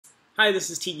Hi,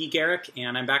 this is T. Geek Eric,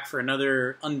 and I'm back for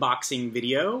another unboxing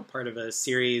video, part of a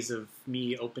series of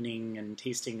me opening and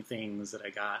tasting things that I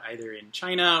got either in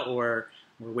China or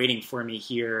were waiting for me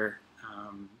here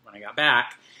when I got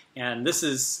back. And this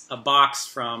is a box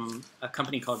from a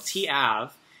company called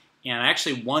T-Av, and I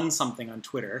actually won something on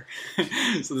Twitter.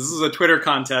 So this is a Twitter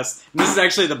contest, and this is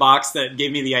actually the box that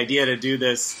gave me the idea to do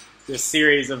this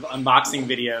series of unboxing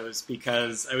videos,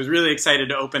 because I was really excited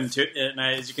to open it, and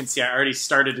as you can see, I already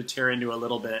started to tear into a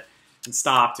little bit and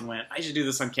stopped and went, I should do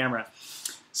this on camera.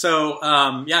 So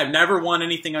yeah, I've never won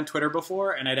anything on Twitter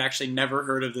before, and I'd actually never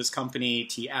heard of this company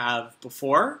T-Av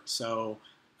before, so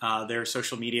their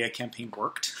social media campaign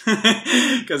worked,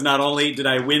 because not only did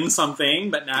I win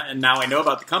something, but now I know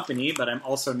about the company, but I'm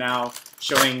also now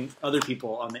showing other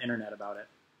people on the internet about it.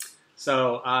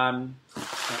 So I'm going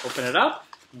to open it up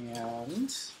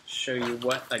and show you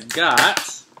what I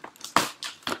got.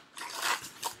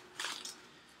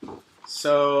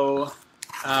 So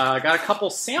I got a couple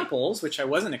samples, which I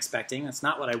wasn't expecting. That's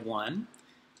not what I won.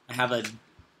 I have a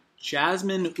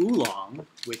jasmine oolong,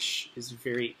 which is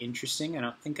very interesting. I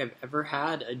don't think I've ever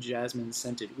had a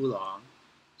jasmine-scented oolong.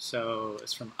 So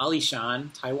it's from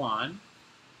Alishan, Taiwan,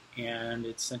 and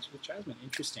it's scented with jasmine.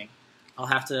 Interesting. I'll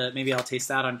have to, maybe I'll taste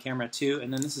that on camera too.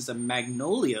 And then this is a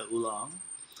magnolia oolong.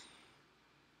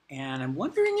 And I'm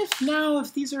wondering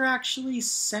if these are actually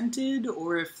scented,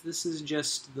 or if this is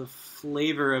just the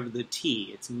flavor of the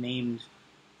tea. It's named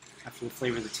after the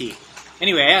flavor of the tea.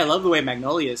 Anyway, I love the way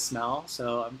magnolias smell,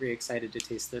 so I'm very excited to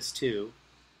taste this too.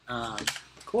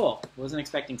 Cool. Wasn't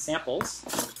expecting samples.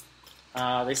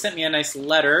 They sent me a nice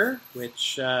letter,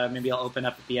 which maybe I'll open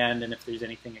up at the end, and if there's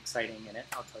anything exciting in it,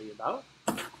 I'll tell you about.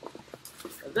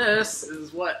 So this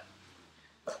is what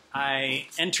I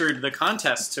entered the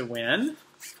contest to win.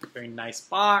 Very nice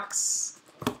box.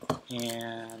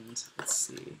 And let's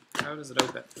see, how does it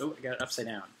open? Oh, I got it upside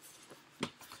down.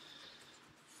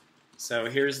 So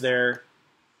here's their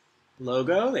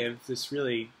logo. They have this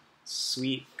really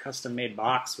sweet custom-made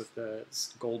box with the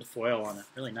gold foil on it.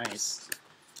 Really nice.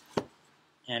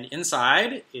 And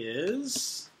inside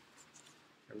is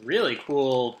a really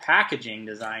cool packaging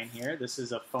design here. This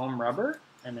is a foam rubber,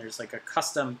 and there's like a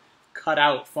custom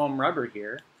cut-out foam rubber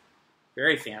here.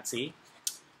 Very fancy.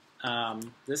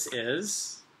 This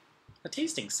is a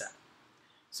tasting set.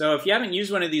 So if you haven't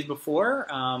used one of these before,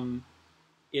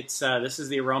 this is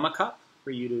the aroma cup for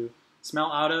you to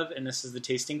smell out of, and this is the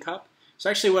tasting cup. So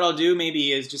actually what I'll do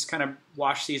maybe is just kind of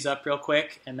wash these up real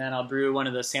quick, and then I'll brew one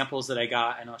of the samples that I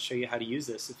got, and I'll show you how to use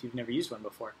this if you've never used one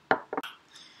before.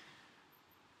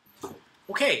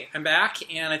 Okay, I'm back,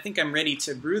 and I think I'm ready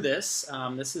to brew this.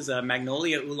 This is a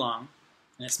magnolia oolong,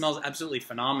 and it smells absolutely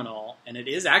phenomenal, and it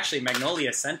is actually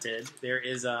magnolia scented. There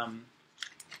is,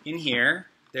 in here,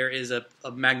 there is a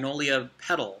magnolia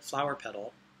petal, flower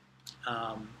petal,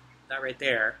 that right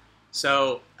there.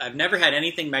 So I've never had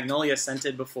anything magnolia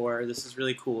scented before. This is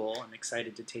really cool. I'm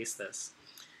excited to taste this.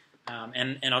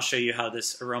 And I'll show you how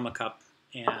this aroma cup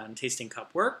and tasting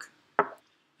cup work.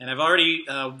 And I've already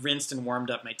rinsed and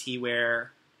warmed up my teaware,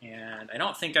 and I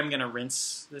don't think I'm going to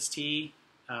rinse this tea,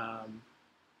 because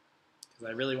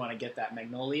I really want to get that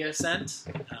magnolia scent,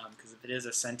 because if it is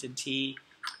a scented tea,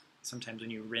 sometimes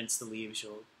when you rinse the leaves,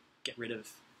 you'll get rid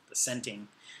of the scenting,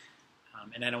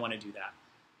 and I don't want to do that.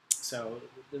 So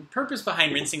the purpose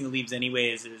behind rinsing the leaves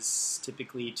anyways is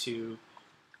typically to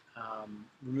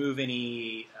remove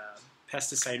any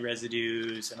pesticide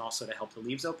residues, and also to help the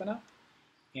leaves open up.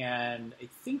 And I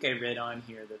think I read on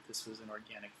here that this was an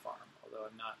organic farm, although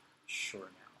I'm not sure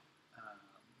now.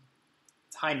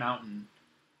 It's high mountain,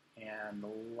 and a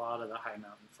lot of the high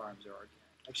mountain farms are organic.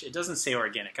 Actually, it doesn't say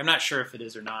organic. I'm not sure if it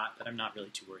is or not, but I'm not really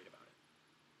too worried about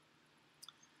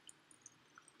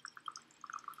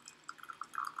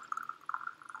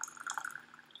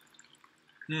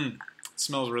it. It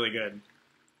smells really good.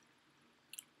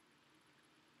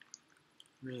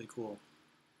 Really cool.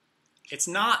 It's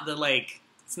not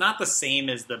the same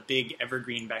as the big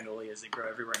evergreen magnolias that grow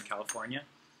everywhere in California,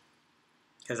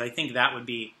 because I think that would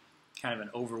be kind of an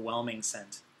overwhelming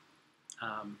scent.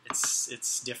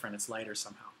 It's different. It's lighter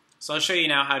somehow. So I'll show you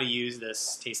now how to use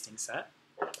this tasting set.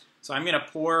 So I'm going to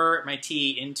pour my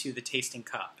tea into the tasting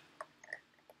cup,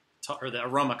 or the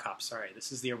aroma cup. Sorry,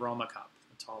 this is the aroma cup,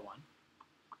 the tall one.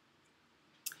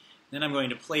 Then I'm going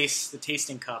to place the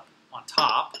tasting cup on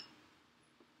top,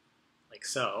 like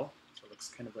so. So it looks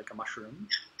kind of like a mushroom.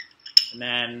 And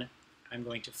then I'm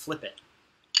going to flip it,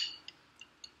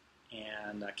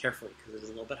 and carefully, because it is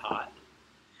a little bit hot.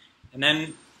 And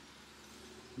then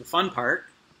the fun part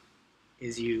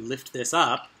is you lift this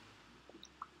up,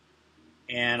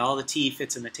 and all the tea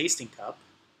fits in the tasting cup.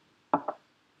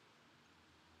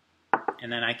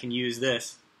 and then I can use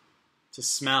this to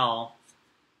smell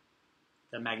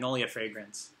the magnolia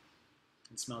fragrance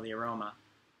and smell the aroma.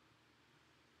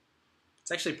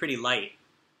 It's actually pretty light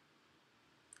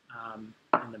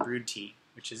in the brewed tea,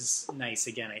 which is nice.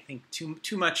 Again, I think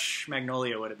too much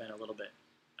magnolia would have been a little bit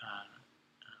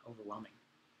overwhelming,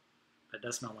 but it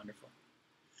does smell wonderful.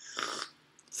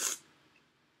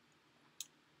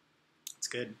 It's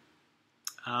good.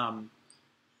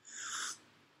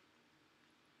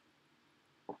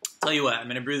 Tell you what, I'm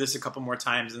going to brew this a couple more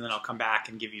times, and then I'll come back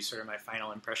and give you sort of my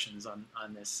final impressions on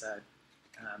this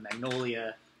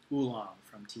magnolia oolong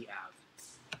from Tea Ave.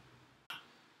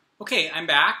 Okay, I'm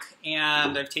back,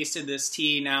 and I've tasted this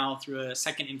tea now through a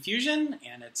second infusion,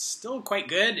 and it's still quite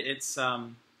good. It's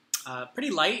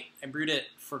pretty light. I brewed it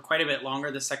for quite a bit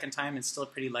longer the second time. It's still a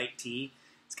pretty light tea.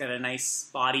 It's got a nice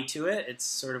body to it. It's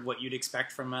sort of what you'd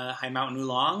expect from a high mountain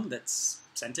oolong that's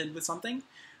scented with something.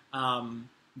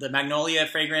 The magnolia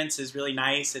fragrance is really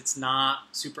nice. It's not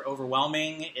super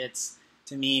overwhelming. It's,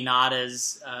 to me, not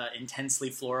as intensely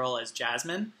floral as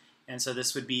jasmine. And so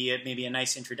this would be maybe a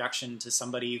nice introduction to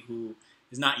somebody who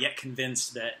is not yet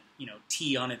convinced that, you know,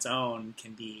 tea on its own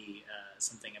can be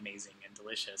something amazing and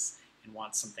delicious, and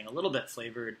wants something a little bit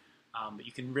flavored, but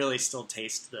you can really still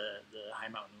taste the high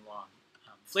mountain oolong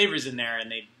flavors in there,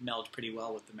 and they meld pretty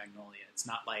well with the magnolia. It's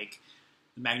not like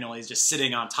the magnolia is just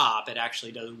sitting on top. It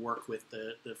actually does work with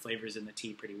the flavors in the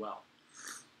tea pretty well.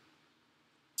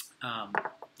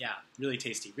 Yeah, really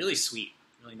tasty, really sweet,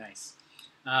 really nice.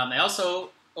 I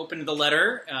also opened the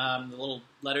letter, the little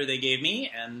letter they gave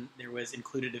me, and there was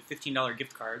included a $15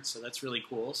 gift card, so that's really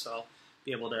cool. So I'll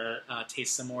be able to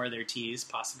taste some more of their teas,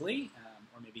 possibly,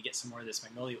 or maybe get some more of this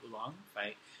magnolia oolong if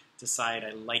I decide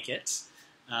I like it.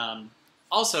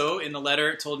 Also, in the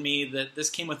letter, it told me that this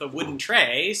came with a wooden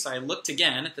tray, so I looked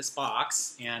again at this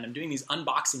box, and I'm doing these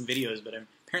unboxing videos, but I'm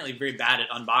apparently very bad at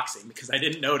unboxing because I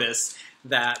didn't notice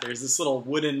that there's this little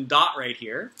wooden dot right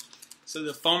here. So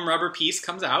the foam rubber piece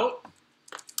comes out,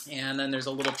 and then there's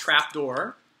a little trap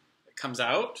door that comes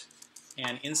out,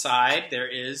 and inside there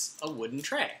is a wooden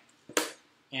tray.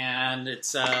 And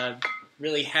it's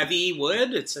really heavy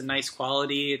wood. It's a nice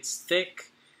quality. It's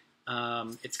thick.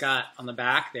 It's got on the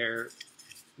back their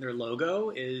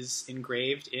logo is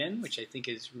engraved in, which I think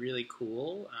is really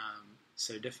cool.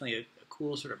 So definitely a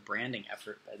cool sort of branding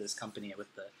effort by this company with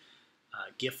the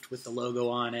gift with the logo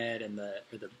on it, and the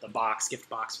gift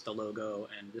box with the logo,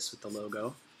 and this with the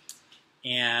logo.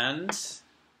 And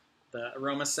the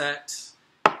aroma set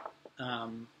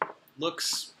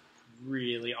looks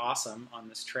really awesome on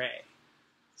this tray.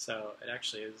 So it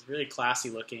actually is really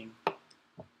classy looking.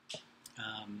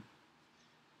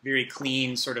 Very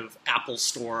clean, sort of Apple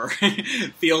Store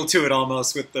feel to it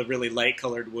almost, with the really light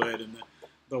colored wood and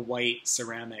the white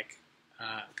ceramic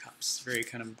cups. Very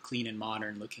kind of clean and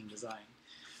modern looking design.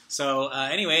 So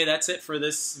anyway, that's it for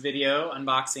this video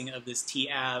unboxing of this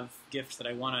Tea Ave gift that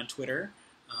I won on Twitter.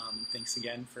 Thanks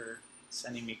again for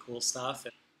sending me cool stuff.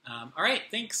 All right,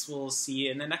 thanks. We'll see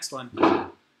you in the next one.